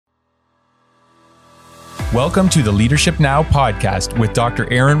Welcome to the Leadership Now podcast with Dr.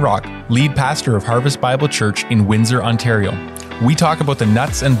 Aaron Rock, lead pastor of Harvest Bible Church in Windsor, Ontario. We talk about the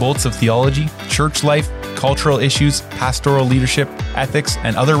nuts and bolts of theology, church life, cultural issues, pastoral leadership, ethics,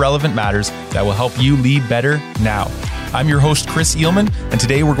 and other relevant matters that will help you lead better now. I'm your host, Chris Eelman, and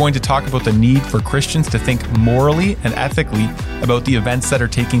today we're going to talk about the need for Christians to think morally and ethically about the events that are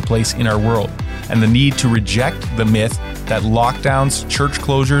taking place in our world, and the need to reject the myth that lockdowns, church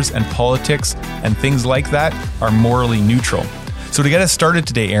closures, and politics and things like that are morally neutral. So to get us started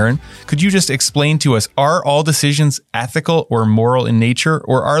today, Aaron, could you just explain to us, are all decisions ethical or moral in nature,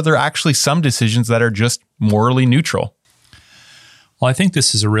 or are there actually some decisions that are just morally neutral? Well, I think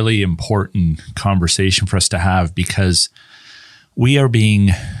this is a really important conversation for us to have because we are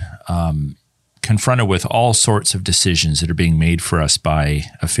being confronted with all sorts of decisions that are being made for us by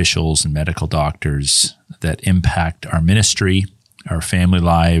officials and medical doctors that impact our ministry, our family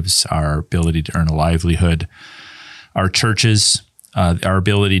lives, our ability to earn a livelihood, our churches, our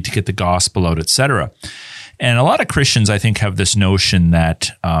ability to get the gospel out, etc. And a lot of Christians, I think, have this notion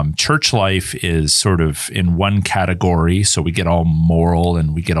that church life is sort of in one category. So we get all moral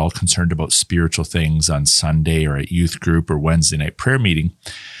and we get all concerned about spiritual things on Sunday or at youth group or Wednesday night prayer meeting.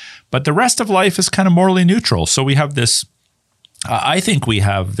 But the rest of life is kind of morally neutral. So we have this, I think we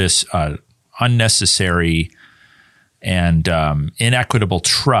have this unnecessary and inequitable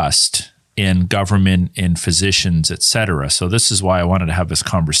trust in government, in physicians, et cetera. So this is why I wanted to have this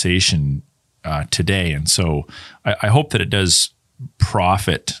conversation today. And so I hope that it does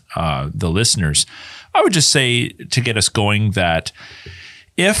profit the listeners. I would just say, to get us going, that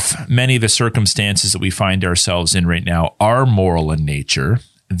if many of the circumstances that we find ourselves in right now are moral in nature,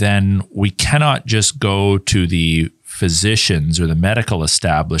 then we cannot just go to the physicians or the medical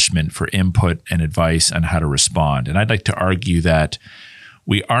establishment for input and advice on how to respond. And I'd like to argue that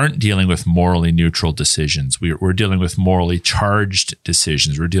we aren't dealing with morally neutral decisions. We're dealing with morally charged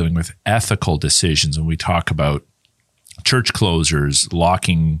decisions. We're dealing with ethical decisions when we talk about church closures,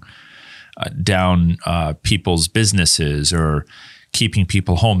 locking down people's businesses, or keeping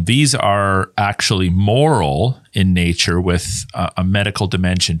people home. These are actually moral in nature with a medical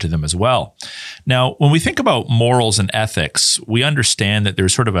dimension to them as well. Now, when we think about morals and ethics, we understand that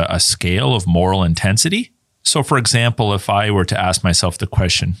there's sort of a scale of moral intensity. So, for example, if I were to ask myself the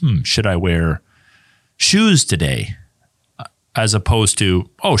question, should I wear shoes today? As opposed to,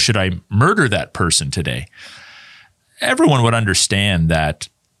 should I murder that person today? Everyone would understand that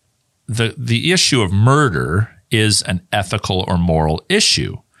the issue of murder is an ethical or moral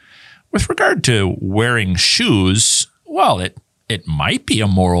issue. With regard to wearing shoes, well, it might be a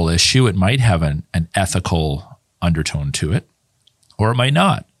moral issue. It might have an ethical undertone to it, or it might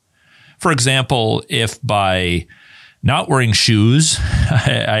not. For example, if by not wearing shoes,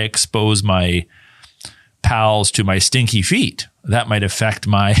 I expose my pals to my stinky feet, that might affect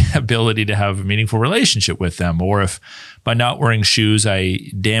my ability to have a meaningful relationship with them. Or if by not wearing shoes, I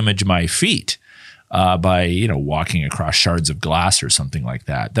damage my feet by walking across shards of glass or something like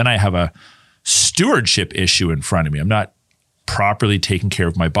that, then I have a stewardship issue in front of me. I'm not properly taking care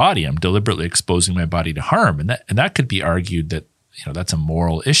of my body. I'm deliberately exposing my body to harm. And that could be argued that that's a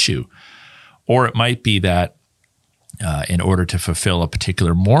moral issue. Or it might be that in order to fulfill a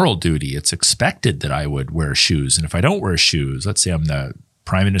particular moral duty, it's expected that I would wear shoes. And if I don't wear shoes, let's say I'm the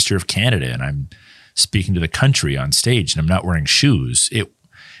Prime Minister of Canada and I'm speaking to the country on stage and I'm not wearing shoes,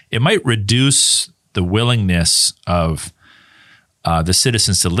 it might reduce the willingness of the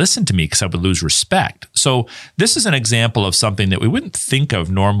citizens to listen to me because I would lose respect. So this is an example of something that we wouldn't think of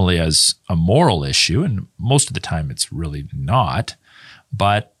normally as a moral issue, and most of the time it's really not,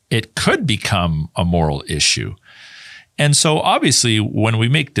 but it could become a moral issue. And so obviously when we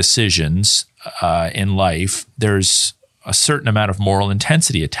make decisions in life, there's a certain amount of moral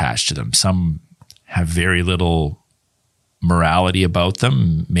intensity attached to them. Some have very little morality about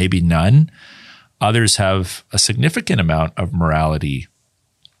them, maybe none. Others have a significant amount of morality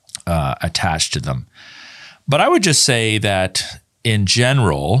attached to them. But I would just say that in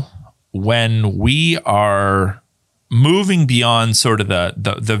general, when we are moving beyond sort of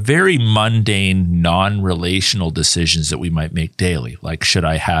the very mundane, non-relational decisions that we might make daily, like should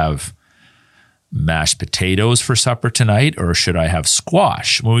I have mashed potatoes for supper tonight or should I have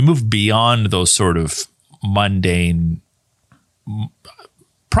squash? When we move beyond those sort of mundane,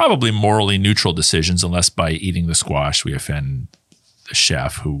 probably morally neutral decisions, unless by eating the squash we offend the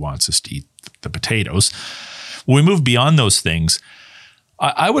chef who wants us to eat the potatoes. When we move beyond those things,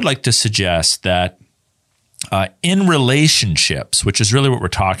 I would like to suggest that in relationships, which is really what we're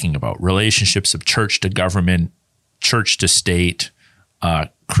talking about, relationships of church to government, church to state,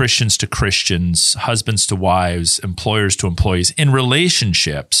 Christians to Christians, husbands to wives, employers to employees, in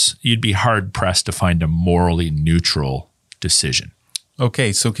relationships, you'd be hard pressed to find a morally neutral decision.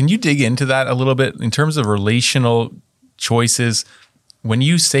 Okay, so can you dig into that a little bit in terms of relational choices? When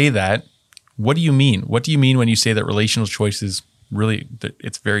you say that, what do you mean? What do you mean when you say that relational choices really,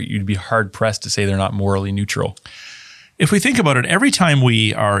 you'd be hard pressed to say they're not morally neutral? If we think about it, every time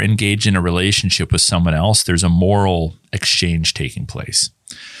we are engaged in a relationship with someone else, there's a moral exchange taking place.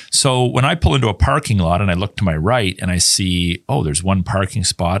 So when I pull into a parking lot and I look to my right and I see, oh, there's one parking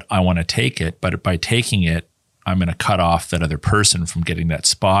spot, I want to take it. But by taking it, I'm going to cut off that other person from getting that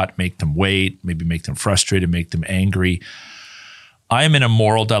spot, make them wait, maybe make them frustrated, make them angry. I am in a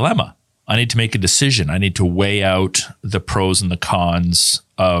moral dilemma. I need to make a decision. I need to weigh out the pros and the cons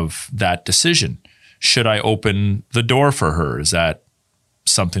of that decision. Should I open the door for her? Is that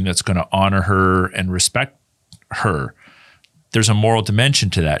something that's going to honor her and respect her? There's a moral dimension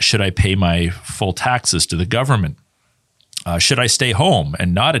to that. Should I pay my full taxes to the government? Should I stay home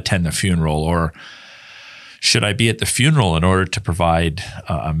and not attend the funeral? Or should I be at the funeral in order to provide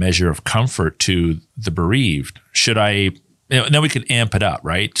a measure of comfort to the bereaved? Should I... Then we could amp it up,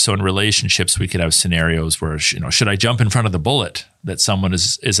 right? So in relationships, we could have scenarios where, should I jump in front of the bullet that someone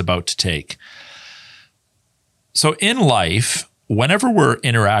is about to take? So in life, whenever we're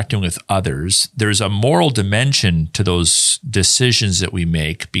interacting with others, there's a moral dimension to those decisions that we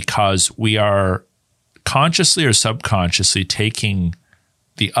make because we are consciously or subconsciously taking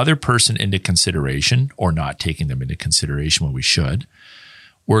the other person into consideration or not taking them into consideration when we should.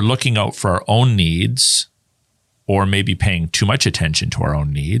 We're looking out for our own needs or maybe paying too much attention to our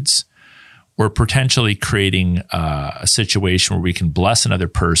own needs. We're potentially creating a situation where we can bless another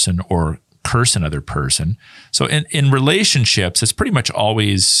person or curse another person. So in relationships, it's pretty much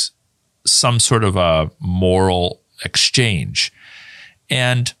always some sort of a moral exchange.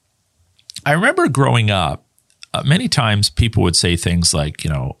 And I remember growing up, many times people would say things like,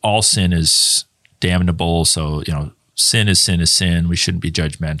 all sin is damnable. So, sin is sin is sin. We shouldn't be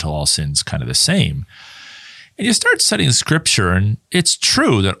judgmental. All sin's kind of the same. And you start studying scripture, and it's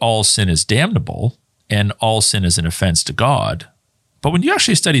true that all sin is damnable and all sin is an offense to God. But when you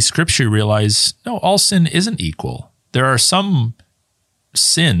actually study scripture, you realize, no, all sin isn't equal. There are some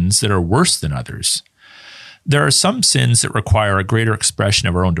sins that are worse than others. There are some sins that require a greater expression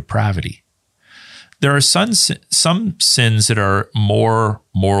of our own depravity. There are some sins that are more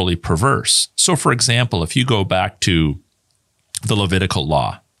morally perverse. So, for example, if you go back to the Levitical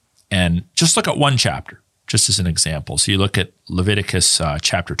law and just look at one chapter, just as an example. So you look at Leviticus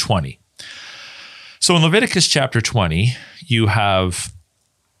chapter 20. So in Leviticus chapter 20, you have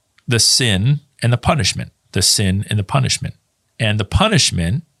the sin and the punishment, the sin and the punishment. And the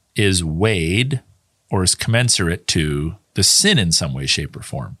punishment is weighed or is commensurate to the sin in some way, shape, or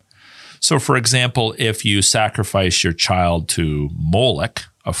form. So for example, if you sacrifice your child to Moloch,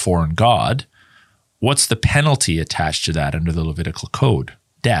 a foreign god, what's the penalty attached to that under the Levitical code?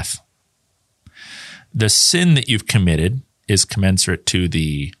 Death. The sin that you've committed is commensurate to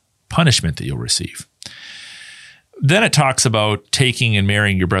the punishment that you'll receive. Then it talks about taking and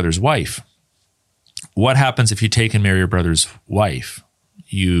marrying your brother's wife. What happens if you take and marry your brother's wife?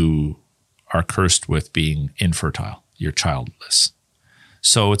 You are cursed with being infertile. You're childless.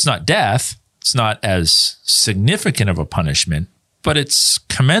 So it's not death. It's not as significant of a punishment, but it's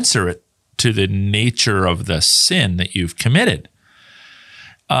commensurate to the nature of the sin that you've committed.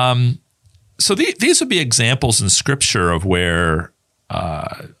 So these would be examples in Scripture of where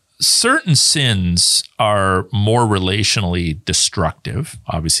certain sins are more relationally destructive.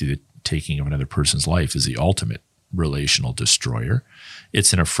 Obviously, the taking of another person's life is the ultimate relational destroyer.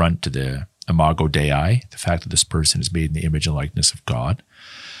 It's an affront to the imago Dei, the fact that this person is made in the image and likeness of God.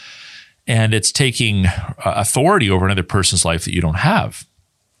 And it's taking authority over another person's life that you don't have.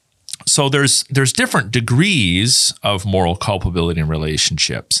 So there's different degrees of moral culpability in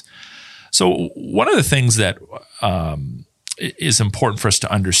relationships. So one of the things that is important for us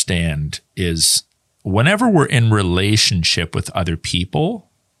to understand is whenever we're in relationship with other people,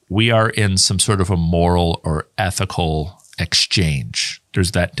 we are in some sort of a moral or ethical exchange.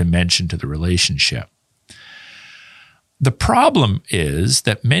 There's that dimension to the relationship. The problem is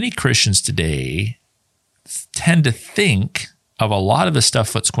that many Christians today tend to think of a lot of the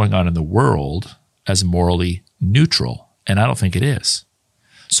stuff that's going on in the world as morally neutral, and I don't think it is.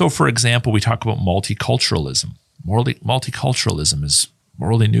 So, for example, we talk about multiculturalism. Multiculturalism is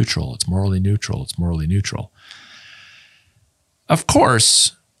morally neutral. It's morally neutral. It's morally neutral. Of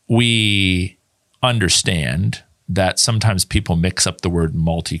course, we understand that sometimes people mix up the word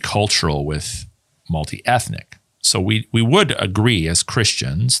multicultural with multi-ethnic. So we would agree as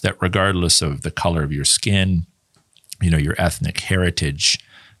Christians that regardless of the color of your skin, your ethnic heritage,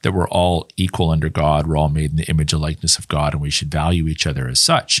 that we're all equal under God. We're all made in the image and likeness of God, and we should value each other as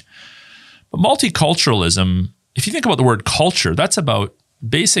such. But multiculturalism, if you think about the word culture, that's about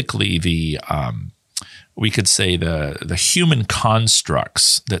basically we could say the human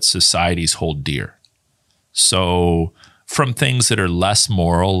constructs that societies hold dear. So from things that are less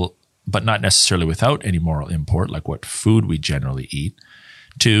moral, but not necessarily without any moral import, like what food we generally eat,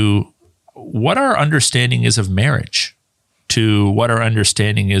 to what our understanding is of marriage, to what our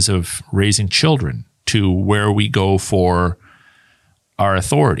understanding is of raising children, to where we go for our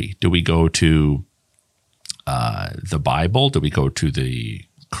authority. Do we go to the Bible? Do we go to the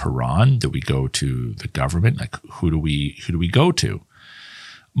Quran? Do we go to the government? Like who do we go to?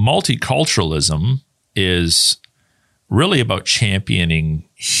 Multiculturalism is really about championing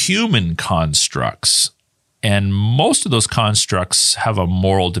human constructs, and most of those constructs have a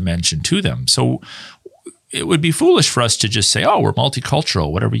moral dimension to them. So it would be foolish for us to just say, "Oh, we're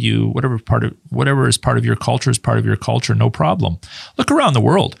multicultural. Whatever is part of your culture is part of your culture. No problem." Look around the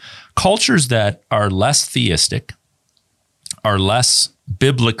world. Cultures that are less theistic, are less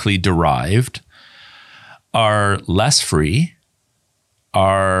biblically derived, are less free,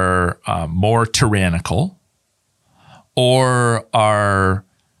 are more tyrannical, or are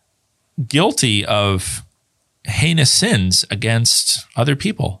guilty of heinous sins against other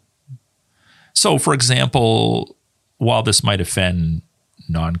people. So, for example, while this might offend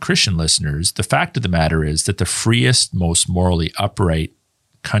non-Christian listeners, the fact of the matter is that the freest, most morally upright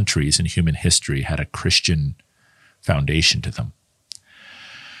countries in human history had a Christian foundation to them.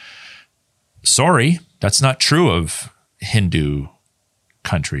 Sorry, that's not true of Hindu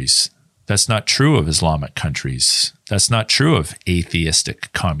countries. That's not true of Islamic countries. That's not true of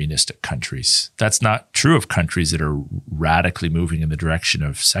atheistic, communistic countries. That's not true of countries that are radically moving in the direction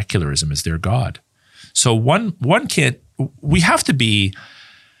of secularism as their God. So we have to be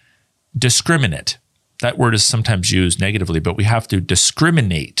discriminate. That word is sometimes used negatively, but we have to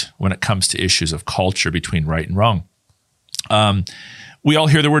discriminate when it comes to issues of culture between right and wrong. We all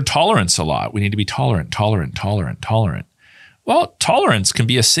hear the word tolerance a lot. We need to be tolerant. Well, tolerance can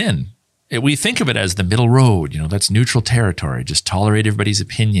be a sin. We think of it as the middle road, that's neutral territory. Just tolerate everybody's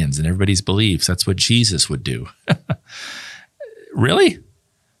opinions and everybody's beliefs. That's what Jesus would do. Really?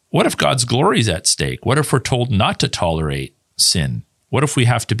 What if God's glory is at stake? What if we're told not to tolerate sin? What if we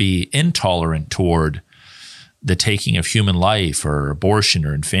have to be intolerant toward the taking of human life or abortion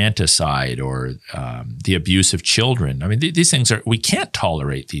or infanticide or the abuse of children? I mean, these things we can't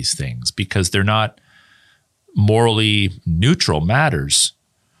tolerate these things because they're not morally neutral matters.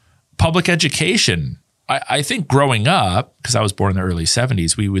 Public education. I think growing up, because I was born in the early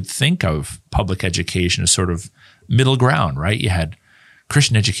 70s, we would think of public education as sort of middle ground, right? You had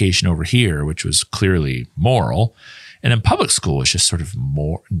Christian education over here, which was clearly moral. And then public school was just sort of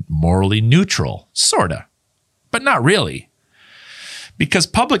more morally neutral, sort of, but not really. Because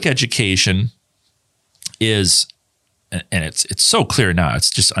public education is, and it's so clear now,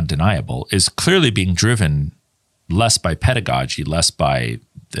 it's just undeniable, is clearly being driven less by pedagogy, less by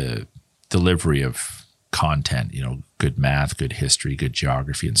the delivery of content, good math, good history, good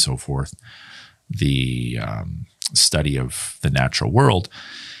geography, and so forth, the study of the natural world.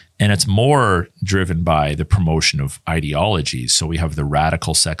 And it's more driven by the promotion of ideologies. So we have the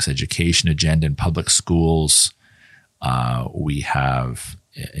radical sex education agenda in public schools. We have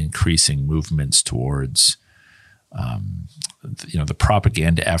increasing movements towards the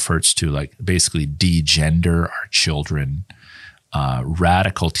propaganda efforts to basically degender our children,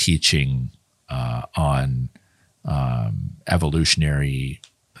 radical teaching on evolutionary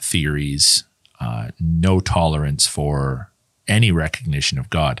theories, no tolerance for any recognition of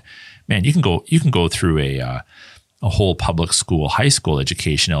God. Man, you can go through a whole public school, high school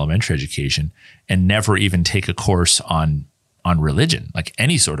education, elementary education, and never even take a course on religion, like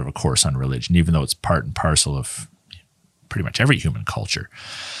any sort of a course on religion, even though it's part and parcel of pretty much every human culture.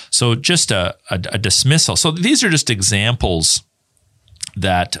 So just a dismissal. So these are just examples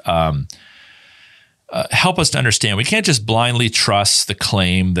that help us to understand. We can't just blindly trust the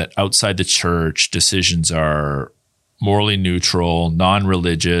claim that outside the church, decisions are morally neutral,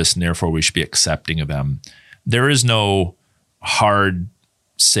 non-religious, and therefore we should be accepting of them. There is no hard,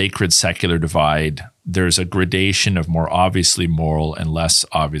 sacred, secular divide. There's a gradation of more obviously moral and less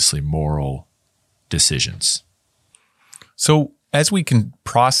obviously moral decisions. So as we can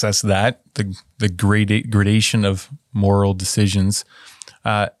process that, the gradation of moral decisions,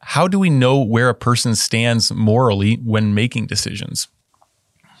 how do we know where a person stands morally when making decisions?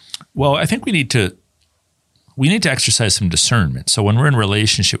 Well, I think we need to we need to exercise some discernment. So when we're in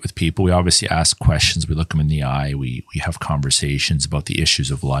relationship with people, we obviously ask questions. We look them in the eye. We have conversations about the issues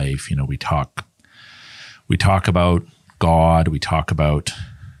of life. We talk about God. We talk about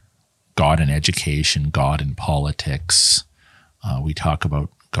God in education, God in politics. We talk about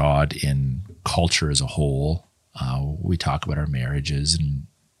God in culture as a whole. We talk about our marriages and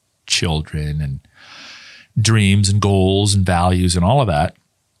children and dreams and goals and values and all of that.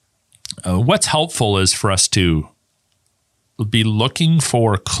 What's helpful is for us to be looking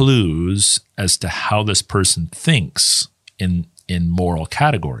for clues as to how this person thinks in moral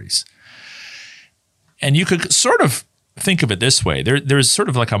categories. And you could sort of think of it this way. There's sort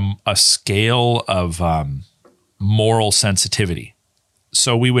of like a scale of moral sensitivity.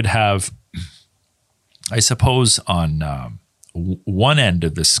 So we would have, I suppose, on one end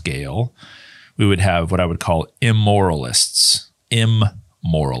of the scale, we would have what I would call immoralists.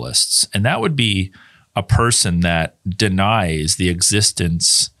 And that would be a person that denies the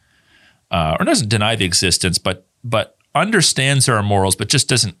existence, or doesn't deny the existence, but understands there are morals, but just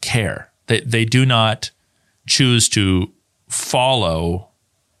doesn't care. They do not choose to follow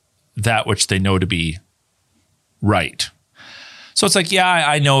that which they know to be right. So it's like, yeah,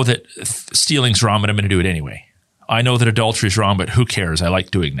 I know that stealing's wrong, but I'm going to do it anyway. I know that adultery is wrong, but who cares? I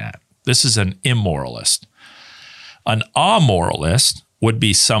like doing that. This is an immoralist. An amoralist would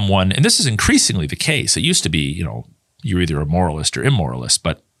be someone, and this is increasingly the case. It used to be, you're either a moralist or immoralist,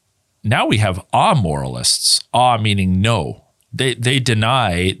 but now we have amoralists. Meaning no. They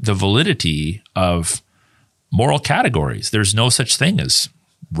deny the validity of moral categories. There's no such thing as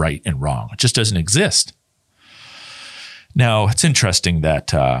right and wrong. It just doesn't exist. Now, it's interesting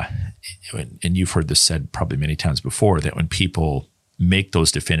that, and you've heard this said probably many times before, that when people make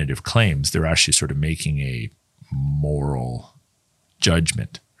those definitive claims, they're actually sort of making a moral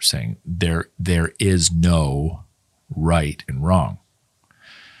judgment, saying there is no right and wrong.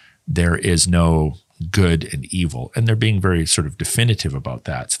 There is no good and evil. And they're being very sort of definitive about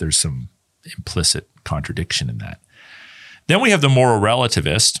that. So there's some implicit contradiction in that. Then we have the moral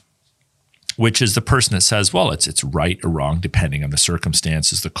relativist, which is the person that says, well, it's right or wrong depending on the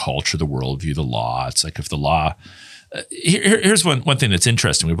circumstances, the culture, the worldview, the law. It's like if the law... Here's one thing that's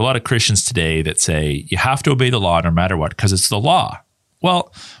interesting. We have a lot of Christians today that say you have to obey the law no matter what because it's the law.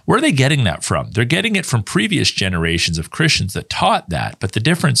 Well, where are they getting that from? They're getting it from previous generations of Christians that taught that. But the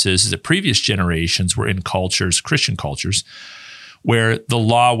difference is that previous generations were in cultures, Christian cultures, where the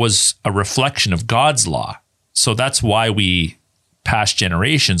law was a reflection of God's law. So that's why we, past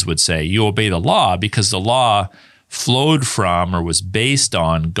generations, would say you obey the law because the law flowed from or was based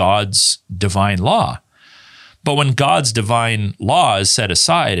on God's divine law. But when God's divine law is set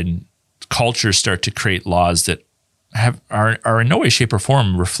aside and cultures start to create laws that are in no way, shape, or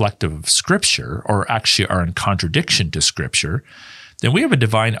form reflective of Scripture or actually are in contradiction to Scripture, then we have a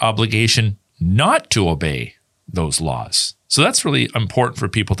divine obligation not to obey those laws. So that's really important for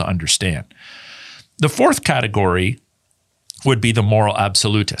people to understand. The fourth category would be the moral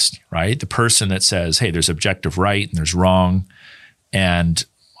absolutist, right? The person that says, hey, there's objective right and there's wrong, and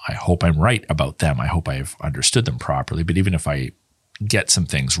I hope I'm right about them. I hope I've understood them properly. But even if I get some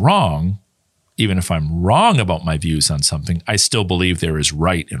things wrong, even if I'm wrong about my views on something, I still believe there is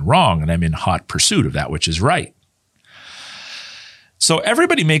right and wrong, and I'm in hot pursuit of that which is right. So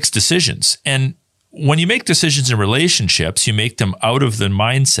everybody makes decisions. And when you make decisions in relationships, you make them out of the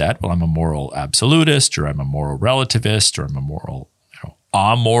mindset, well, I'm a moral absolutist, or I'm a moral relativist, or I'm a moral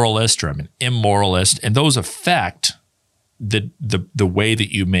amoralist, or I'm an immoralist. And those affect the way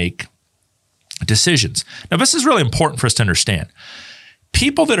that you make decisions. Now, this is really important for us to understand.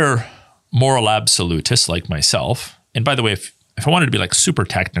 People that are moral absolutists like myself, and by the way, if I wanted to be like super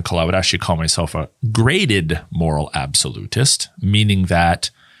technical, I would actually call myself a graded moral absolutist, meaning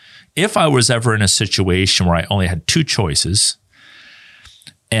that if I was ever in a situation where I only had two choices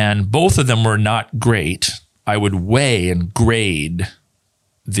and both of them were not great, I would weigh and grade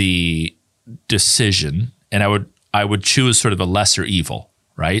the decision, and I would choose sort of a lesser evil,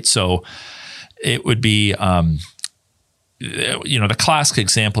 right? So it would be, the classic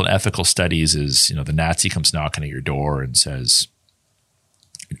example in ethical studies is, the Nazi comes knocking at your door and says,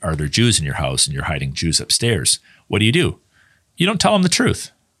 are there Jews in your house? And you're hiding Jews upstairs. What do? You don't tell them the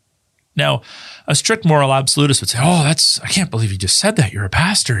truth. Now, a strict moral absolutist would say, I can't believe you just said that. You're a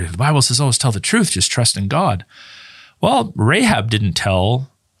pastor. The Bible says always tell the truth. Just trust in God. Well, Rahab didn't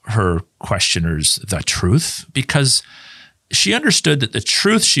tell her questioners the truth because she understood that the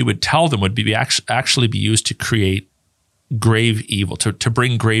truth she would tell them would be actually be used to create grave evil, to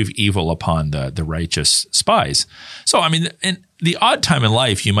bring grave evil upon the righteous spies. So, and the odd time in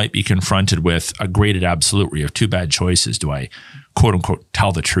life, you might be confronted with a graded absolute where you have two bad choices. Do I, quote unquote,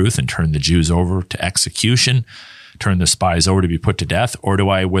 tell the truth and turn the Jews over to execution, turn the spies over to be put to death? Or do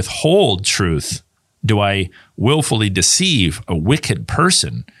I withhold truth? Do I willfully deceive a wicked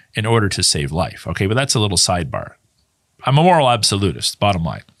person in order to save life? Okay, but that's a little sidebar. I'm a moral absolutist, bottom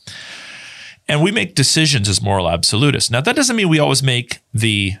line. And we make decisions as moral absolutists. Now, that doesn't mean we always make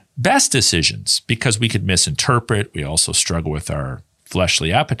the best decisions, because we could misinterpret. We also struggle with our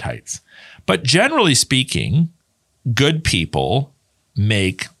fleshly appetites. But generally speaking, good people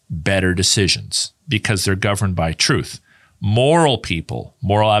make better decisions because they're governed by truth. Moral people,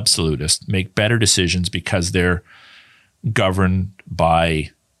 moral absolutists, make better decisions because they're governed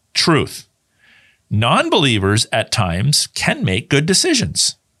by truth. Non-believers at times can make good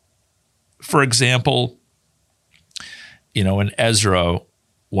decisions. For example, in Ezra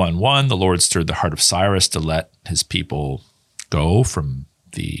 1:1, the Lord stirred the heart of Cyrus to let his people go from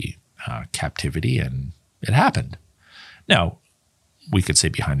the captivity, and it happened. Now, we could say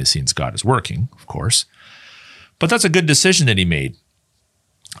behind the scenes God is working, of course, but that's a good decision that he made.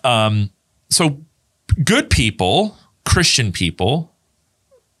 So good people, Christian people,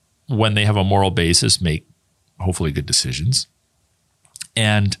 when they have a moral basis, make hopefully good decisions.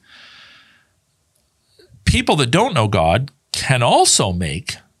 And people that don't know God can also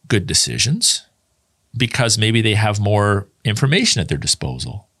make good decisions because maybe they have more information at their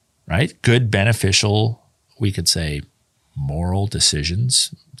disposal, right? Good, beneficial, we could say moral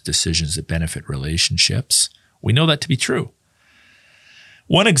decisions that benefit relationships. We know that to be true.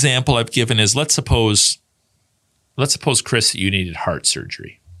 One example I've given is, let's suppose, Chris, that you needed heart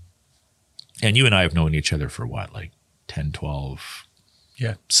surgery. And you and I have known each other for what, like 10, 12,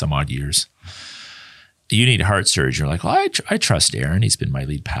 some odd years. You need heart surgery. You're like, well, I trust Aaron. He's been my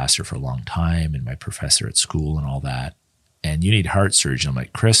lead pastor for a long time and my professor at school and all that. And you need heart surgery. I'm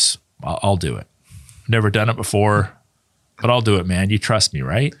like, Chris, I'll do it. I've never done it before, but I'll do it, man. You trust me,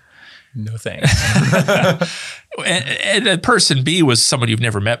 right? No thanks. and person B was someone you've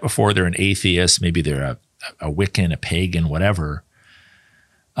never met before. They're an atheist. Maybe they're a Wiccan, a pagan, whatever,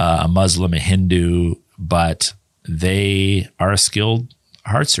 a Muslim, a Hindu, but they are a skilled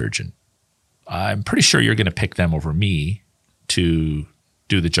heart surgeon. I'm pretty sure you're going to pick them over me to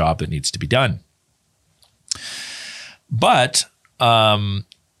do the job that needs to be done. But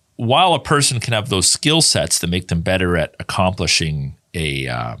while a person can have those skill sets that make them better at accomplishing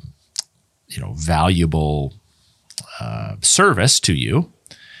a valuable service to you,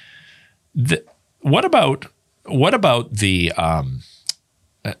 what about the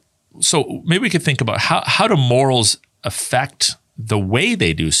so maybe we could think about how do morals affect the way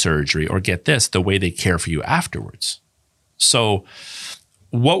they do surgery, or get this, the way they care for you afterwards. So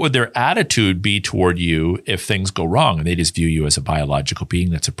what would their attitude be toward you if things go wrong and they just view you as a biological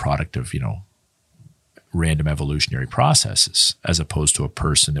being that's a product of, random evolutionary processes, as opposed to a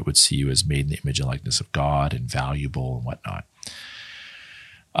person that would see you as made in the image and likeness of God and valuable and whatnot.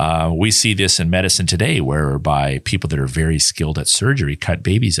 We see this in medicine today, whereby people that are very skilled at surgery cut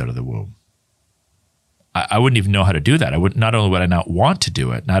babies out of the womb. I wouldn't even know how to do that. Not only would I not want to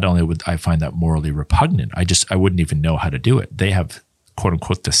do it, not only would I find that morally repugnant, I wouldn't even know how to do it. They have, quote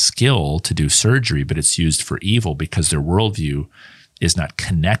unquote, the skill to do surgery, but it's used for evil because their worldview is not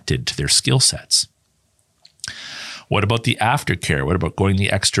connected to their skill sets. What about the aftercare? What about going the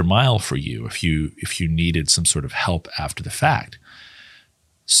extra mile for you if you needed some sort of help after the fact?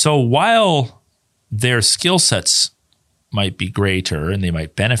 So while their skill sets might be greater and they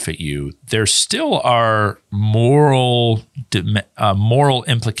might benefit you, there still are moral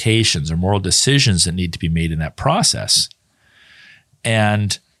implications or moral decisions that need to be made in that process.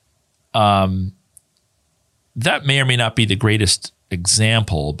 And that may or may not be the greatest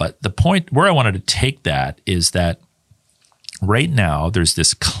example, but the point where I wanted to take that is that right now there's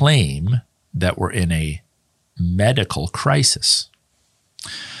this claim that we're in a medical crisis.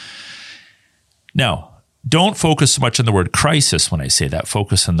 Now, don't focus so much on the word crisis when I say that.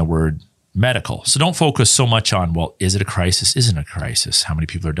 Focus on the word medical. So don't focus so much on, well, is it a crisis? Isn't it a crisis? How many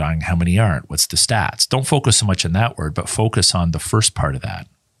people are dying? How many aren't? What's the stats? Don't focus so much on that word, but focus on the first part of that.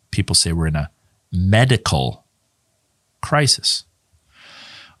 People say we're in a medical crisis.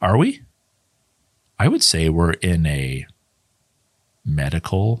 Are we? I would say we're in a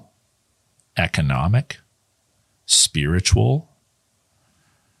medical, economic, spiritual,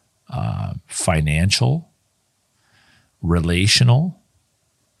 financial, relational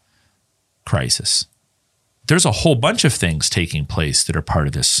crisis. There's a whole bunch of things taking place that are part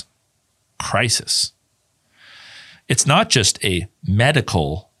of this crisis. It's not just a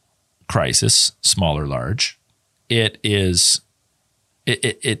medical crisis, small or large. It is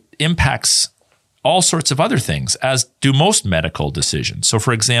it impacts all sorts of other things, as do most medical decisions. So,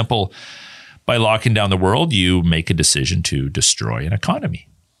 for example, by locking down the world, you make a decision to destroy an economy.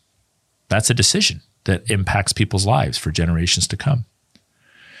 That's a decision that impacts people's lives for generations to come.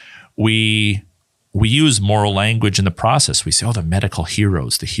 We use moral language in the process. We say, oh, the medical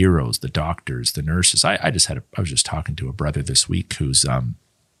heroes, the doctors, the nurses. I was just talking to a brother this week who's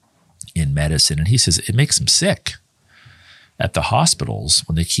in medicine, and he says it makes him sick at the hospitals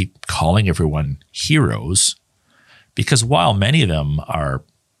when they keep calling everyone heroes, because while many of them are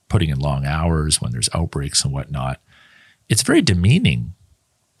putting in long hours when there's outbreaks and whatnot, it's very demeaning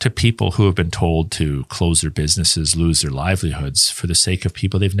to people who have been told to close their businesses, lose their livelihoods for the sake of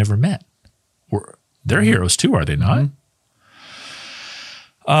people they've never met. They're heroes too, are they not?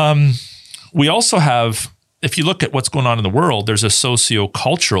 We also have, if you look at what's going on in the world, there's a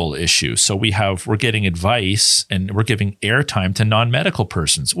socio-cultural issue. So we're getting advice and we're giving airtime to non-medical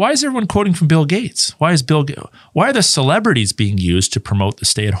persons. Why is everyone quoting from Bill Gates? Why are the celebrities being used to promote the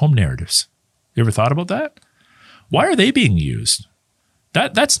stay-at-home narratives? You ever thought about that? Why are they being used?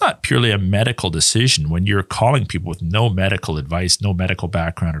 That's not purely a medical decision when you're calling people with no medical advice, no medical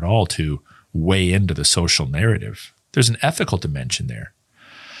background at all to weigh into the social narrative. There's an ethical dimension there.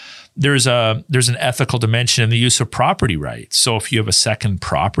 There's an ethical dimension in the use of property rights. So if you have a second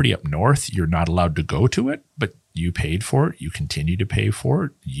property up north, you're not allowed to go to it, but you paid for it. You continue to pay for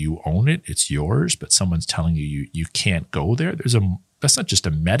it. You own it. It's yours, but someone's telling you can't go there. That's not just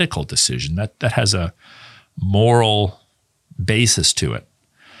a medical decision. That has a moral basis to it.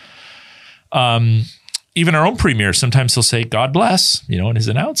 Even our own premier, sometimes he'll say, God bless, in his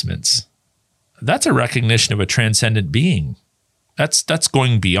announcements. That's a recognition of a transcendent being. That's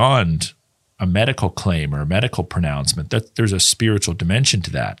going beyond a medical claim or a medical pronouncement. There's a spiritual dimension to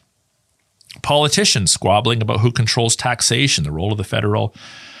that. Politicians squabbling about who controls taxation, the role of the federal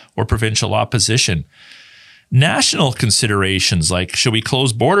or provincial opposition. National considerations like, should we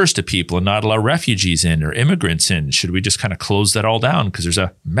close borders to people and not allow refugees in or immigrants in? Should we just kind of close that all down because there's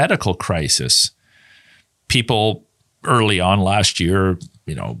a medical crisis? People early on last year,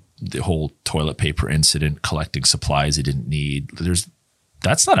 the whole toilet paper incident, collecting supplies they didn't need.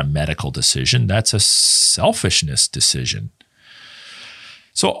 That's not a medical decision. That's a selfishness decision.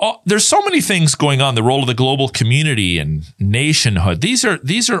 So there's so many things going on. The role of the global community and nationhood. These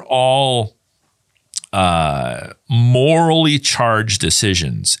are all morally charged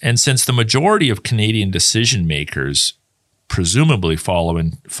decisions. And since the majority of Canadian decision makers presumably fall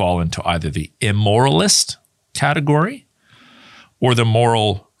into either the immoralist category or the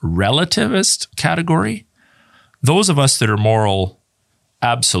moral relativist category, those of us that are moral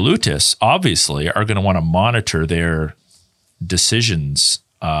absolutists obviously are going to want to monitor their decisions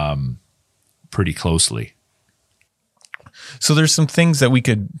pretty closely. So there's some things that we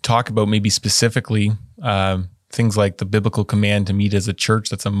could talk about, maybe specifically things like the biblical command to meet as a church.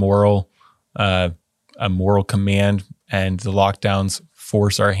 That's a moral command, and the lockdowns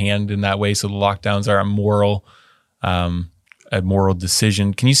force our hand in that way. So the lockdowns are a moral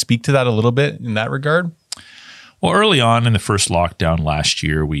decision. Can you speak to that a little bit in that regard? Well, early on in the first lockdown last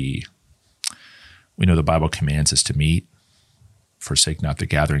year, we know the Bible commands us to meet, forsake not the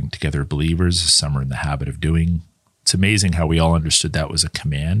gathering together of believers, as some are in the habit of doing. It's amazing how we all understood that was a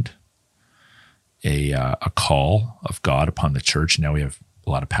command, a call of God upon the church. Now we have a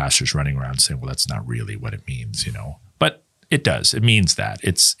lot of pastors running around saying, well, that's not really what it means, But it does. It means that.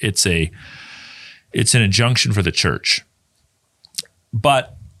 It's an injunction for the church.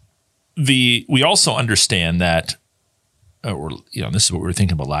 But we also understand that, this is what we were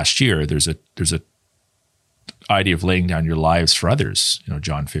thinking about last year. There's a idea of laying down your lives for others,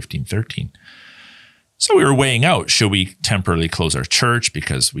 John 15:13. So we were weighing out, should we temporarily close our church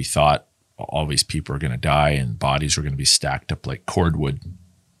because we thought all these people are going to die and bodies are going to be stacked up like cordwood?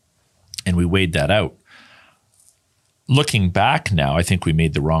 And we weighed that out. Looking back now, I think we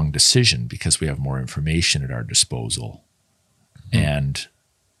made the wrong decision because we have more information at our disposal. And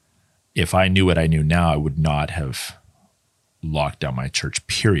if I knew what I knew now, I would not have locked down my church,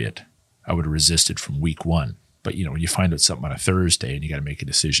 period. I would have resisted from week one. But, when you find out something on a Thursday and you got to make a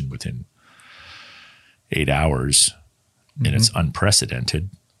decision within 8 hours and it's unprecedented,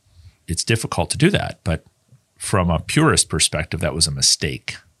 it's difficult to do that. But from a purist perspective, that was a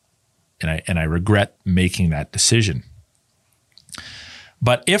mistake. And I regret making that decision.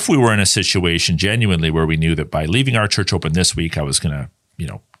 But if we were in a situation genuinely where we knew that by leaving our church open this week, I was going to,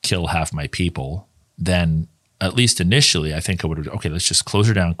 kill half my people, then at least initially, I think I would have, okay, let's just close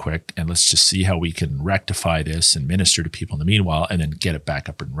her down quick and let's just see how we can rectify this and minister to people in the meanwhile, and then get it back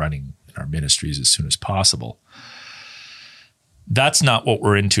up and running in our ministries as soon as possible. That's not what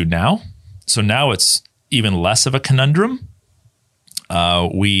we're into now. So now it's even less of a conundrum.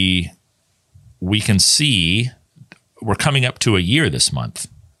 We can see we're coming up to a year this month,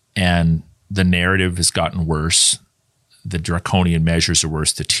 and the narrative has gotten worse. The draconian measures are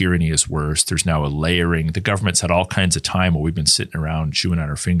worse. The tyranny is worse. There's now a layering. The government's had all kinds of time while we've been sitting around chewing on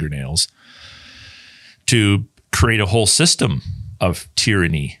our fingernails to create a whole system of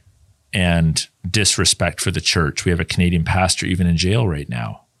tyranny and disrespect for the church. We have a Canadian pastor even in jail right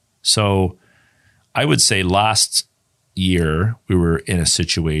now. So I would say last year we were in a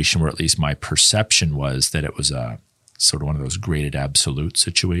situation where at least my perception was that it was a sort of one of those graded absolute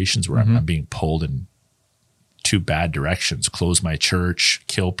situations where I'm being pulled in two bad directions: close my church,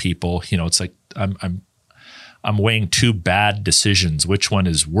 kill people. It's like I'm weighing two bad decisions. Which one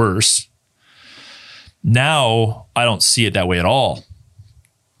is worse? Now I don't see it that way at all.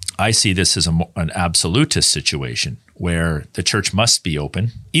 I see this as an absolutist situation where the church must be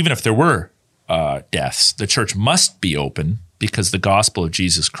open, even if there were deaths. The church must be open because the gospel of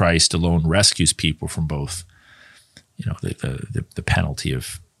Jesus Christ alone rescues people from both, the penalty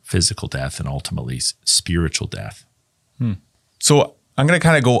of physical death and ultimately spiritual death. So I'm going to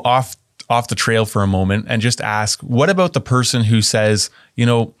kind of go off the trail for a moment and just ask, what about the person who says,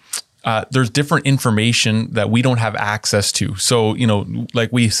 there's different information that we don't have access to. So,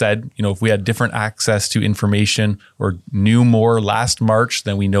 like we said, if we had different access to information or knew more last March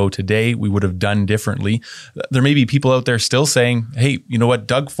than we know today, we would have done differently. There may be people out there still saying, hey, you know what,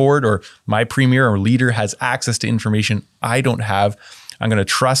 Doug Ford or my premier or leader has access to information I don't have. I'm going to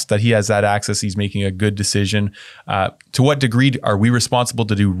trust that he has that access. He's making a good decision. To what degree are we responsible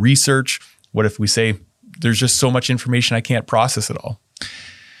to do research? What if we say there's just so much information I can't process it all?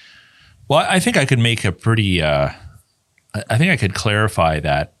 Well, I think I could make a pretty, I think I could clarify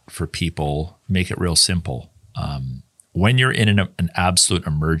that for people, make it real simple. When you're in an absolute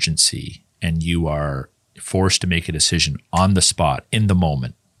emergency and you are forced to make a decision on the spot, in the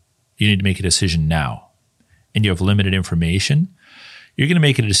moment, you need to make a decision now, and you have limited information, you're going to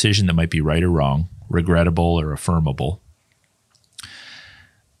make a decision that might be right or wrong, regrettable or affirmable.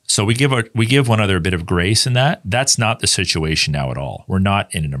 So we give one another a bit of grace in that. That's not the situation now at all. We're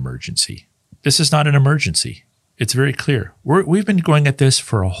not in an emergency. This is not an emergency. It's very clear. We've been going at this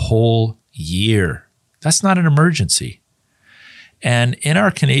for a whole year. That's not an emergency. And in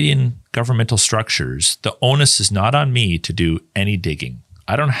our Canadian governmental structures, the onus is not on me to do any digging.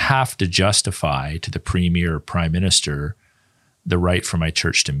 I don't have to justify to the premier or prime minister the right for my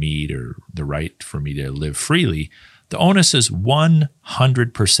church to meet or the right for me to live freely. The onus is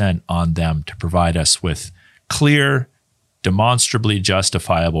 100% on them to provide us with clear, demonstrably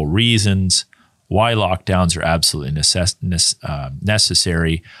justifiable reasons why lockdowns are absolutely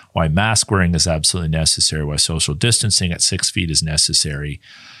necessary, why mask wearing is absolutely necessary, why social distancing at 6 feet is necessary.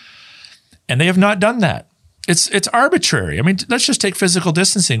 And they have not done that. It's arbitrary. I mean, let's just take physical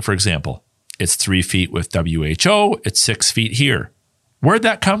distancing, for example. It's 3 feet with WHO. It's 6 feet here. Where'd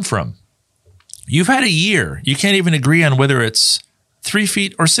that come from? You've had a year. You can't even agree on whether it's 3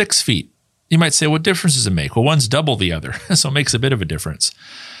 feet or 6 feet. You might say, what difference does it make? Well, one's double the other, so it makes a bit of a difference.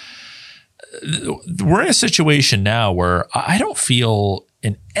 We're in a situation now where I don't feel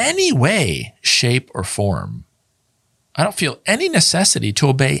in any way, shape, or form, I don't feel any necessity to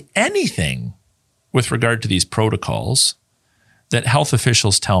obey anything with regard to these protocols that health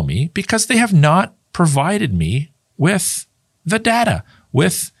officials tell me, because they have not provided me with the data,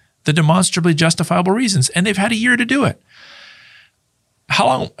 with the demonstrably justifiable reasons, and they've had a year to do it.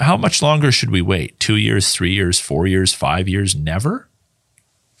 How much longer should we wait? 2 years, 3 years, 4 years, 5 years, never?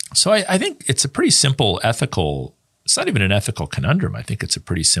 So I think it's a pretty simple ethical, it's not even an ethical conundrum. I think it's a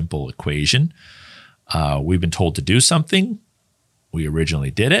pretty simple equation. We've been told to do something. We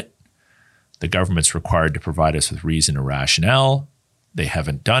originally did it. The government's required to provide us with reason or rationale. They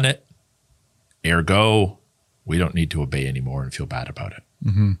haven't done it. Ergo, we don't need to obey anymore and feel bad about it.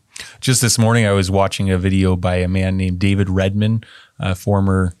 Mm-hmm. Just this morning, I was watching a video by a man named David Redman, a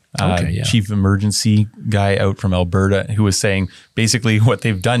former chief emergency guy out from Alberta, who was saying basically what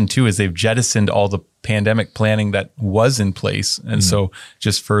they've done too is they've jettisoned all the pandemic planning that was in place. And so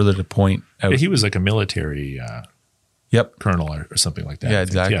just further to point out. He was like a military colonel or something like that. Yeah,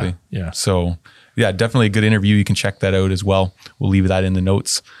 exactly. Yeah. So yeah, definitely a good interview. You can check that out as well. We'll leave that in the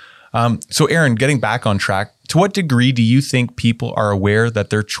notes. So Aaron, getting back on track, to what degree do you think people are aware that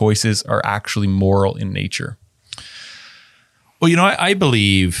their choices are actually moral in nature? Well, I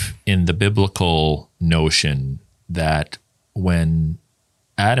believe in the biblical notion that when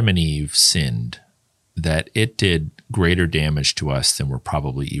Adam and Eve sinned, that it did greater damage to us than we're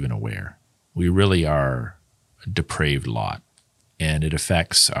probably even aware. We really are a depraved lot. and it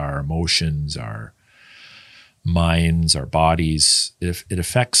affects our emotions, our minds, our bodies. It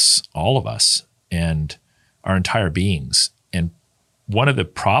affects all of us and our entire beings. And one of the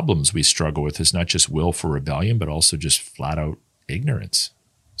problems we struggle with is not just willful rebellion, but also just flat out ignorance.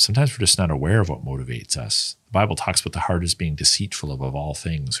 Sometimes we're just not aware of what motivates us. The Bible talks about the heart as being deceitful above all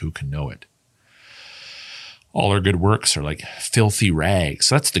things. Who can know it? All our good works are like filthy rags.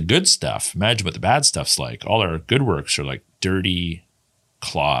 So that's the good stuff. Imagine what the bad stuff's like. All our good works are like dirty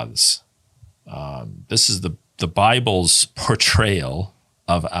cloths. This is the Bible's portrayal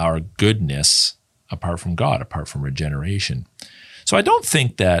of our goodness apart from God, apart from regeneration. So I don't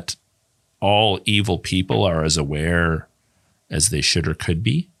think that all evil people are as aware as they should or could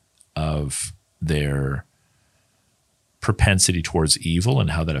be of their propensity towards evil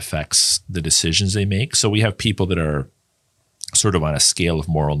and how that affects the decisions they make. So we have people that are sort of on a scale of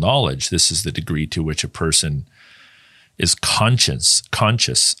moral knowledge. This is the degree to which a person is conscious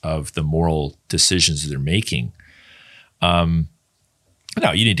of the moral decisions they're making.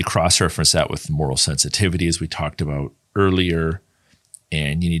 Now, you need to cross-reference that with moral sensitivity, as we talked about earlier,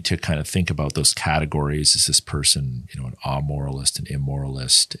 and you need to kind of think about those categories. Is this person, an amoralist, an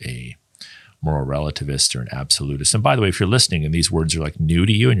immoralist, a moral relativist, or an absolutist? And by the way, if you're listening and these words are like new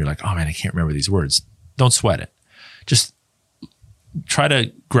to you and you're like, oh man, I can't remember these words, don't sweat it. Just try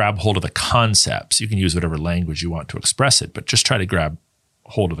to grab hold of the concepts. You can use whatever language you want to express it, but just try to grab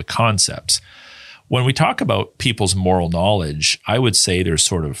hold of the concepts. When we talk about people's moral knowledge, I would say there's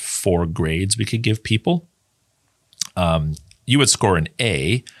sort of 4 grades we could give people. You would score an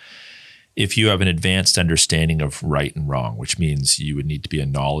A if you have an advanced understanding of right and wrong, which means you would need to be a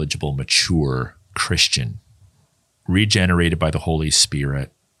knowledgeable, mature Christian, regenerated by the Holy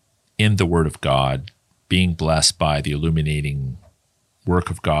Spirit, in the Word of God, being blessed by the illuminating work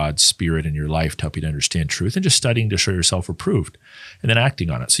of God's Spirit in your life to help you to understand truth, and just studying to show yourself approved and then acting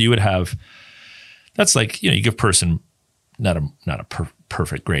on it. So you would have, that's like, you give a person not a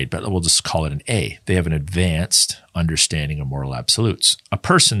perfect grade, but we'll just call it an A. They have an advanced understanding of moral absolutes. A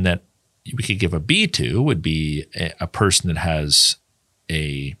person that we could give a B to would be a person that has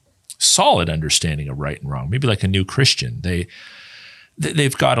a solid understanding of right and wrong, maybe like a new Christian.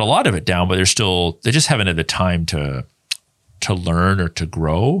 They've got a lot of it down, but they just haven't had the time to learn or to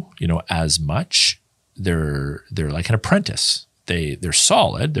grow, as much. They're like an apprentice. They're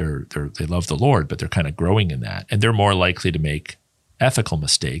solid. They love the Lord, but they're kind of growing in that, and they're more likely to make ethical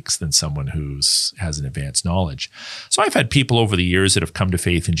mistakes than someone has an advanced knowledge. So I've had people over the years that have come to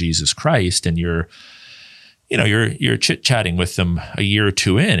faith in Jesus Christ, and you're chit-chatting with them a year or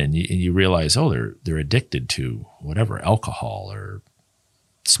two in, and you realize, oh, they're addicted to whatever, alcohol or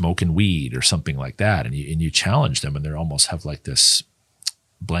smoking weed or something like that, and you challenge them, and they almost have like this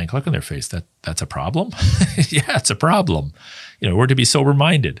blank look on their face. That's a problem? Yeah, it's a problem. We're to be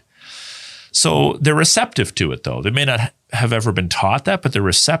sober-minded. So they're receptive to it, though. They may not have ever been taught that, but they're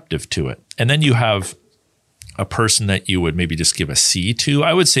receptive to it. And then you have a person that you would maybe just give a C to.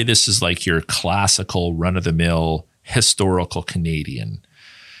 I would say this is like your classical, run-of-the-mill, historical Canadian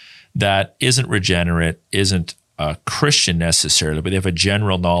that isn't regenerate, isn't a Christian necessarily, but they have a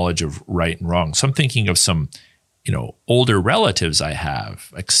general knowledge of right and wrong. So I'm thinking of some, older relatives I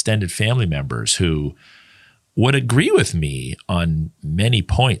have, extended family members who would agree with me on many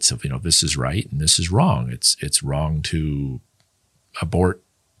points of, this is right and this is wrong. It's wrong to abort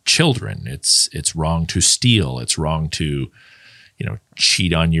children. It's wrong to steal. It's wrong to,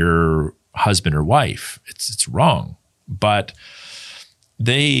 cheat on your husband or wife. It's wrong. But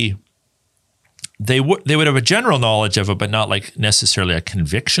they would have a general knowledge of it, but not like necessarily a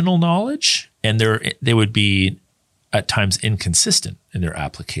convictional knowledge. And they would be at times inconsistent in their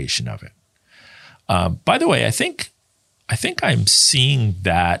application of it. By the way, I think I'm seeing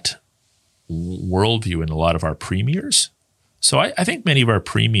that worldview in a lot of our premiers. So I think many of our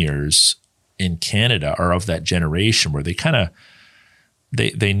premiers in Canada are of that generation where they kind of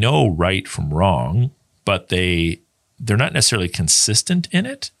they know right from wrong, but they're not necessarily consistent in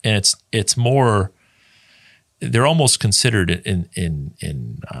it, and it's more. They're almost considered in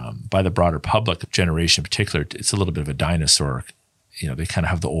by the broader public generation in particular. It's a little bit of a dinosaur. They kind of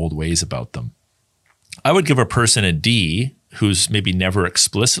have the old ways about them. I would give a person a D who's maybe never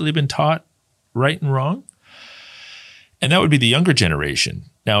explicitly been taught right and wrong. And that would be the younger generation.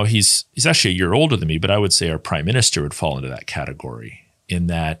 Now, he's actually a year older than me, but I would say our prime minister would fall into that category in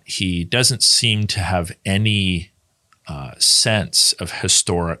that he doesn't seem to have any sense of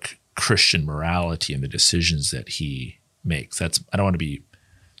historic Christian morality in the decisions that he makes. I don't want to be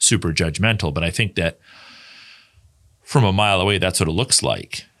super judgmental, but I think that from a mile away, that's what it looks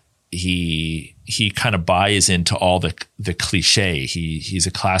like. he kind of buys into all the cliche. He's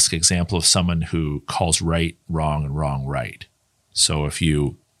a classic example of someone who calls right wrong and wrong right. So if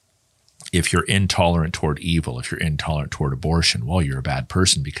you're intolerant toward evil, if you're intolerant toward abortion, well, you're a bad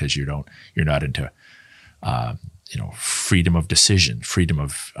person because you're not into freedom of decision, freedom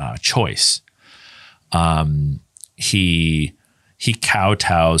of choice. He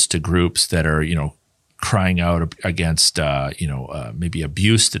kowtows to groups that are crying out against maybe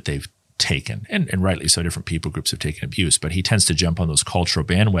abuse that they've taken, and rightly so. Different people groups have taken abuse, but he tends to jump on those cultural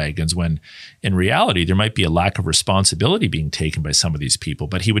bandwagons when in reality there might be a lack of responsibility being taken by some of these people,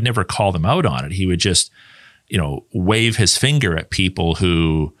 but he would never call them out on it. He would just wave his finger at people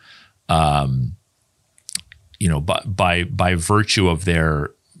who by virtue of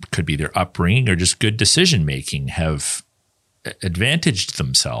could be their upbringing or just good decision making, have advantaged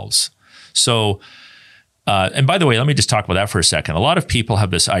themselves. So and by the way, let me just talk about that for a second. A lot of people have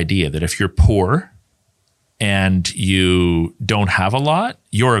this idea that if you're poor and you don't have a lot,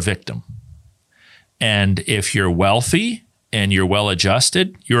 you're a victim. And if you're wealthy and you're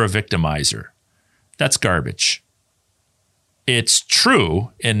well-adjusted, you're a victimizer. That's garbage. It's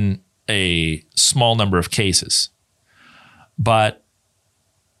true in a small number of cases, but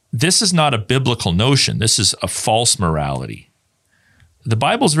this is not a biblical notion. This is a false morality. The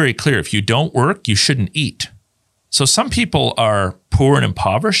Bible's very clear. If you don't work, you shouldn't eat. So some people are poor and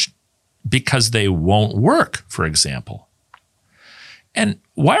impoverished because they won't work, for example. And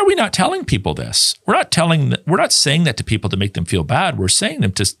why are we not telling people this? We're not saying that to people to make them feel bad. We're saying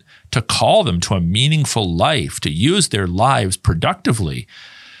them to call them to a meaningful life, to use their lives productively.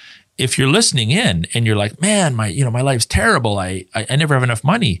 If you're listening in and you're like, man, my life's terrible. I never have enough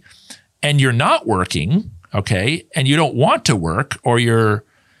money, and you're not working, okay, and you don't want to work, or you're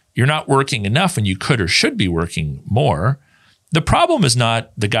not working enough and you could or should be working more. The problem is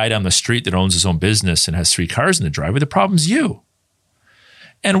not the guy down the street that owns his own business and has 3 cars in the driveway. The problem's you.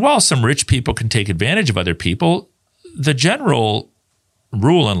 And while some rich people can take advantage of other people, the general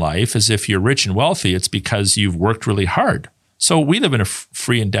rule in life is if you're rich and wealthy, it's because you've worked really hard. So we live in a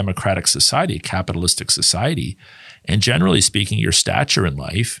free and democratic society, a capitalistic society. And generally speaking, your stature in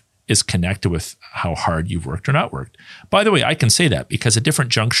life is connected with how hard you've worked or not worked. By the way, I can say that because at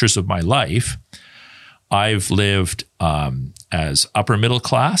different junctures of my life, I've lived as upper middle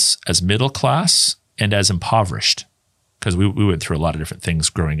class, as middle class, and as impoverished, because we went through a lot of different things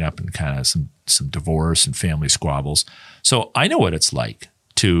growing up and kind of some divorce and family squabbles. So I know what it's like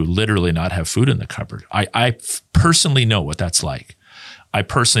to literally not have food in the cupboard. I personally know what that's like. I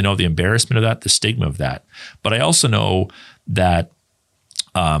personally know the embarrassment of that, the stigma of that. But I also know that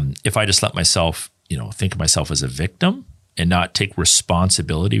if I just let myself, think of myself as a victim and not take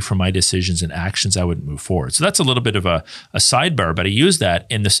responsibility for my decisions and actions, I wouldn't move forward. So that's a little bit of a sidebar, but I use that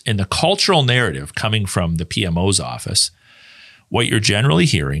in the cultural narrative coming from the PMO's office. What you're generally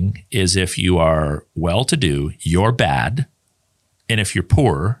hearing is if you are well-to-do, you're bad, and if you're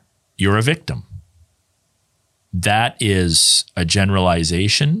poor, you're a victim. That is a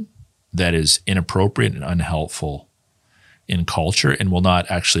generalization that is inappropriate and unhelpful in culture and will not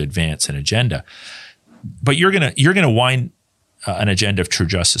actually advance an agenda. But you're gonna wind an agenda of true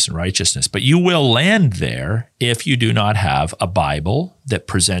justice and righteousness, but you will land there if you do not have a Bible that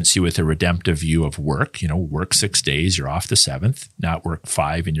presents you with a redemptive view of work. Work 6 days, you're off the 7th, not work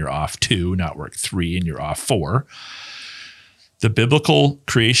 5 and you're off 2, not work 3 and you're off 4. The biblical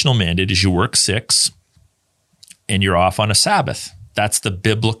creational mandate is you work 6 and you're off on a Sabbath. That's the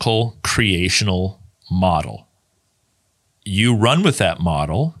biblical creational model. You run with that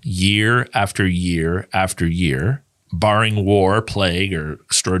model year after year after year, barring war, plague, or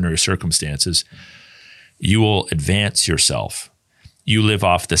extraordinary circumstances, you will advance yourself. You live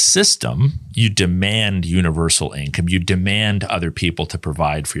off the system. You demand universal income. You demand other people to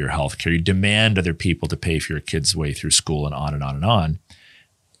provide for your health care. You demand other people to pay for your kids' way through school, and on and on and on.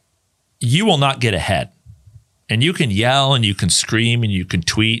 You will not get ahead. And you can yell and you can scream and you can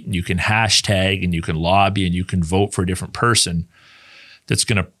tweet and you can hashtag and you can lobby and you can vote for a different person that's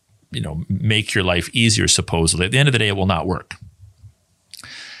going to, make your life easier, supposedly. At the end of the day, it will not work.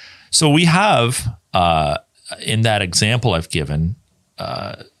 So we have, in that example I've given,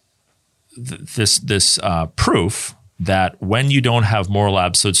 this proof that when you don't have moral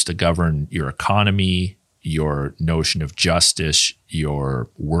absolutes to govern your economy, your notion of justice, your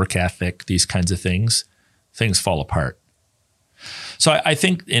work ethic, these kinds of things fall apart. So I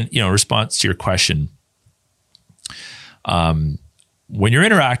think in response to your question, when you're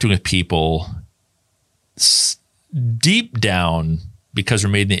interacting with people, deep down, because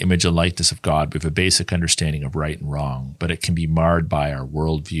we're made in the image and likeness of God, we have a basic understanding of right and wrong, but it can be marred by our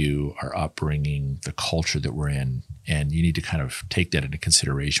worldview, our upbringing, the culture that we're in. And you need to kind of take that into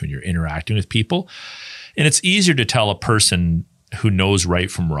consideration when you're interacting with people. And it's easier to tell a person who knows right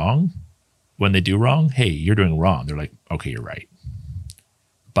from wrong when they do wrong, hey, you're doing wrong. They're like, okay, you're right.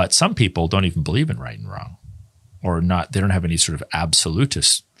 But some people don't even believe in right and wrong, or not. They don't have any sort of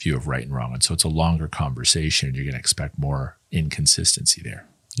absolutist view of right and wrong. And so it's a longer conversation, and you're going to expect more inconsistency there.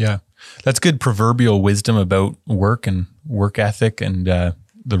 Yeah. That's good proverbial wisdom about work and work ethic and the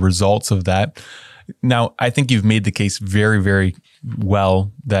results of that. Now, I think you've made the case very, very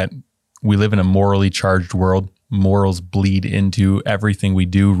well that we live in a morally charged world. Morals bleed into everything we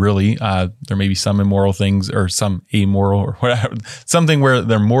do, really. There may be some immoral things or some amoral or whatever, something where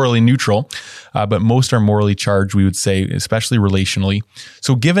they're morally neutral, but most are morally charged, we would say, especially relationally.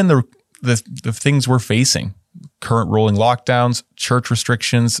 So given the things we're facing, current rolling lockdowns, church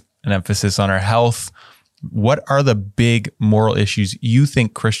restrictions, an emphasis on our health, what are the big moral issues you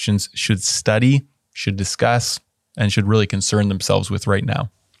think Christians should study, should discuss, and should really concern themselves with right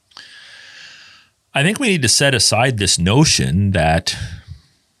now? I think we need to set aside this notion that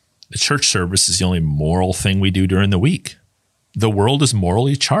the church service is the only moral thing we do during the week. The world is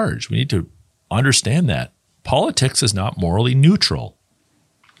morally charged. We need to understand that. Politics is not morally neutral.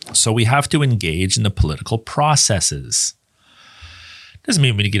 So we have to engage in the political processes. Doesn't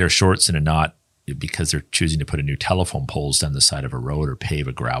mean we need to get our shorts in a knot because they're choosing to put a new telephone poles down the side of a road or pave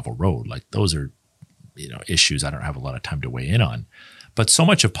a gravel road. Like those are, issues I don't have a lot of time to weigh in on. But so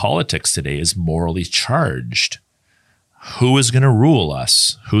much of politics today is morally charged. Who is going to rule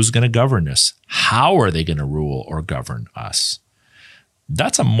us? Who's going to govern us? How are they going to rule or govern us?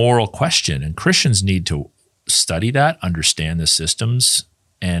 That's a moral question, and Christians need to study that, understand the systems,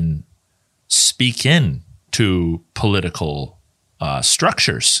 and speak in to political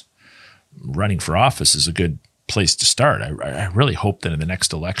structures. Running for office is a good place to start. I really hope that in the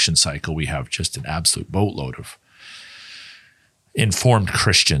next election cycle, we have just an absolute boatload of informed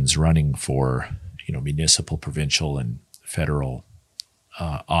Christians running for, municipal, provincial, and federal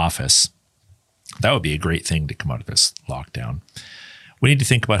office. That would be a great thing to come out of this lockdown. We need to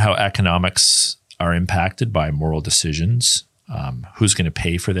think about how economics are impacted by moral decisions. Who's going to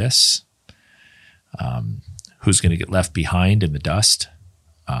pay for this? Who's going to get left behind in the dust?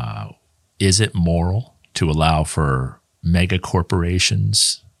 Is it moral to allow for mega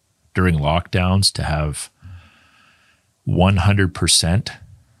corporations during lockdowns to have 100%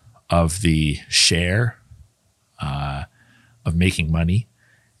 of the share of making money,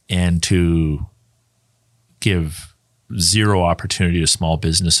 and to give zero opportunity to small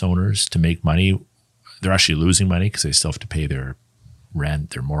business owners to make money? They're actually losing money because they still have to pay their rent,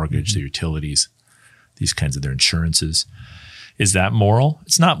 their mortgage, their utilities, these kinds of their insurances. Is that moral?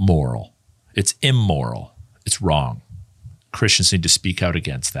 It's not moral. It's immoral. It's wrong. Christians need to speak out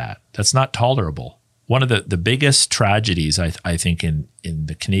against that. That's not tolerable. One of the biggest tragedies, I think, in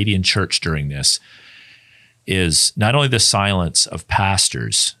the Canadian church during this is not only the silence of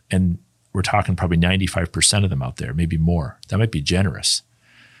pastors, and we're talking probably 95% of them out there, maybe more, that might be generous,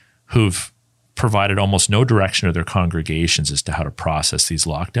 who've provided almost no direction to their congregations as to how to process these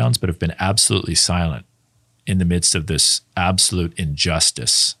lockdowns, but have been absolutely silent in the midst of this absolute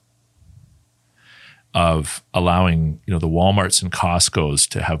injustice of allowing, the Walmarts and Costco's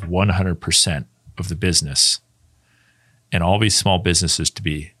to have 100% of the business, and all these small businesses to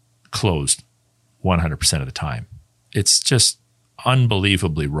be closed 100% of the time. It's just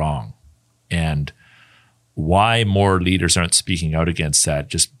unbelievably wrong. And why more leaders aren't speaking out against that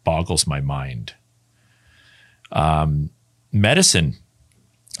just boggles my mind. Medicine.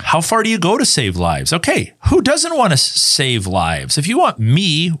 How far do you go to save lives? Okay, who doesn't want to save lives? If you want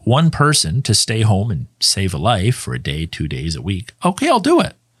me, one person, to stay home and save a life for a day, 2 days, a week, okay, I'll do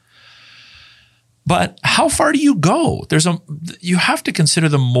it. But how far do you go? You have to consider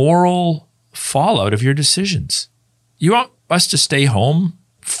the moral fallout of your decisions. You want us to stay home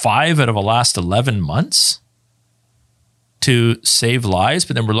 5 out of the last 11 months to save lives,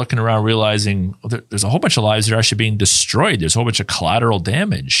 but then we're looking around realizing there's a whole bunch of lives that are actually being destroyed. There's a whole bunch of collateral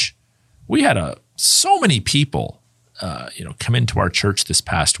damage. We had so many people, come into our church this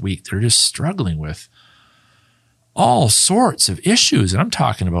past week. They're just struggling with all sorts of issues. And I'm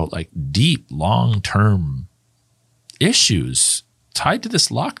talking about like deep, long-term issues tied to this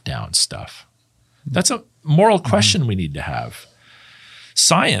lockdown stuff. That's a moral question we need to have.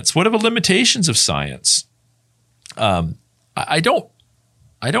 Science. What are the limitations of science? I don't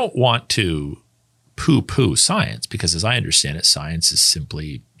want to poo-poo science, because as I understand it, science is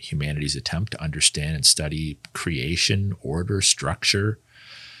simply, humanity's attempt to understand and study creation, order, structure,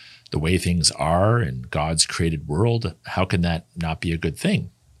 the way things are in God's created world. How can that not be a good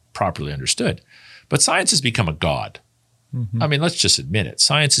thing, properly understood? But science has become a god. I mean, let's just admit it.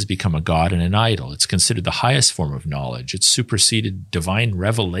 Science has become a god and an idol. It's considered the highest form of knowledge. It's superseded divine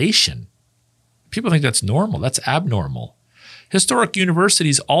revelation. People think that's normal. That's abnormal. Historic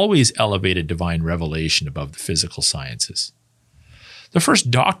universities always elevated divine revelation above the physical sciences. The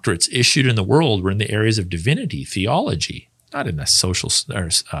first doctorates issued in the world were in the areas of divinity, theology, not in the social or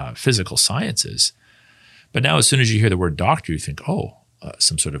physical sciences. But now as soon as you hear the word doctor, you think,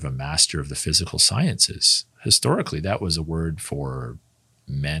 some sort of a master of the physical sciences. Historically, that was a word for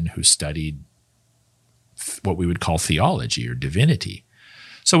men who studied what we would call theology or divinity.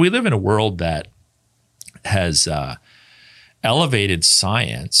 So we live in a world that has elevated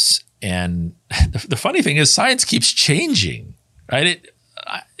science. And the funny thing is science keeps changing, right?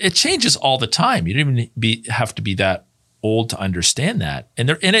 It changes all the time. You don't even have to be that old to understand that. And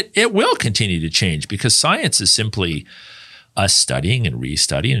it will continue to change because science is simply us studying and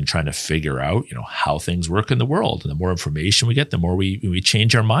restudying and trying to figure out, how things work in the world. And the more information we get, the more we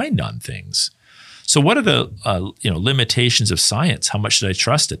change our mind on things. So what are the limitations of science? How much should I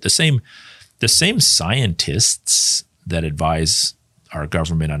trust it? The same scientists that advise our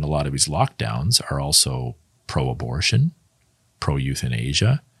government on a lot of these lockdowns are also pro-abortion,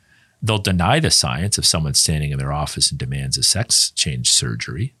 pro-euthanasia. They'll deny the science if someone's standing in their office and demands a sex change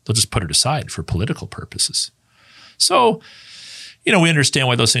surgery. They'll just put it aside for political purposes. So, we understand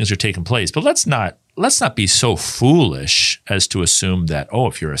why those things are taking place, but let's not be so foolish as to assume that,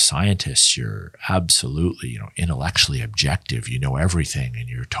 if you're a scientist, you're absolutely, intellectually objective, you know everything, and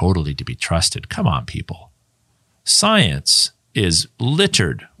you're totally to be trusted. Come on, people. Science is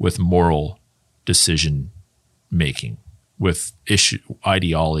littered with moral decision making, with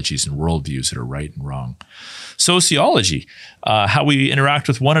ideologies and worldviews that are right and wrong. Sociology, how we interact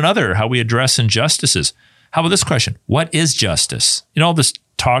with one another, how we address injustices. How about this question? What is justice? All this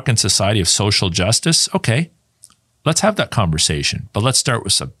talk in society of social justice. Okay, let's have that conversation. But let's start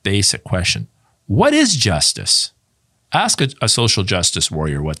with a basic question. What is justice? Ask a social justice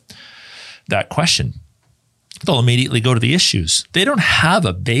warrior what that question. They'll immediately go to the issues. They don't have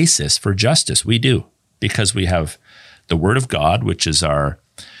a basis for justice. We do, because we have the Word of God, which is our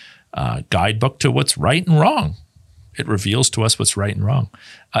guidebook to what's right and wrong. It reveals to us what's right and wrong.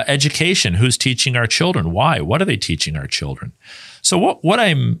 Education, who's teaching our children? Why? What are they teaching our children? So what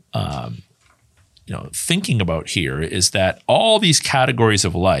I'm thinking about here is that all these categories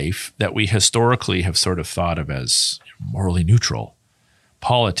of life that we historically have sort of thought of as morally neutral,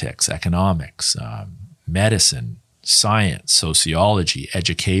 politics, economics, medicine, science, sociology,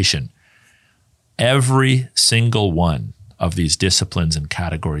 education, every single one of these disciplines and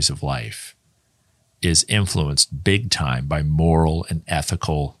categories of life is influenced big time by moral and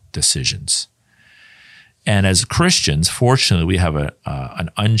ethical decisions. And as Christians, fortunately, we have an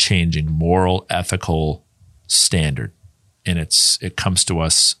unchanging moral, ethical standard. And it comes to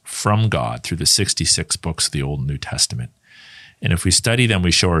us from God through the 66 books of the Old and New Testament. And if we study them, we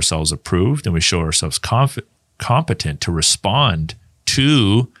show ourselves approved and we show ourselves competent to respond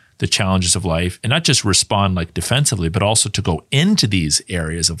to the challenges of life, and not just respond like defensively, but also to go into these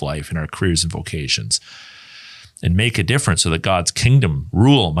areas of life in our careers and vocations and make a difference so that God's kingdom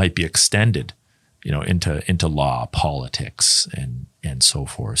rule might be extended, into law, politics, and so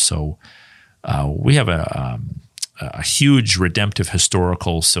forth. So we have a huge redemptive,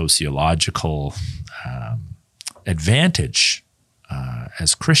 historical, sociological advantage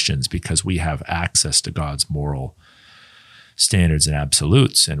as Christians because we have access to God's moral standards and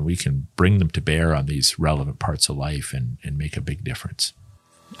absolutes, and we can bring them to bear on these relevant parts of life and make a big difference.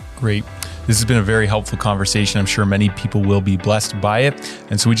 Great. This has been a very helpful conversation. I'm sure many people will be blessed by it.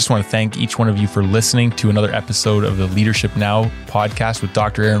 And so we just want to thank each one of you for listening to another episode of the Leadership Now podcast with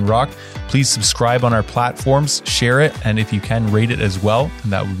Dr. Aaron Rock. Please subscribe on our platforms, share it, and if you can, rate it as well.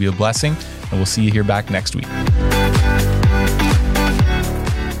 And that would be a blessing. And we'll see you here back next week.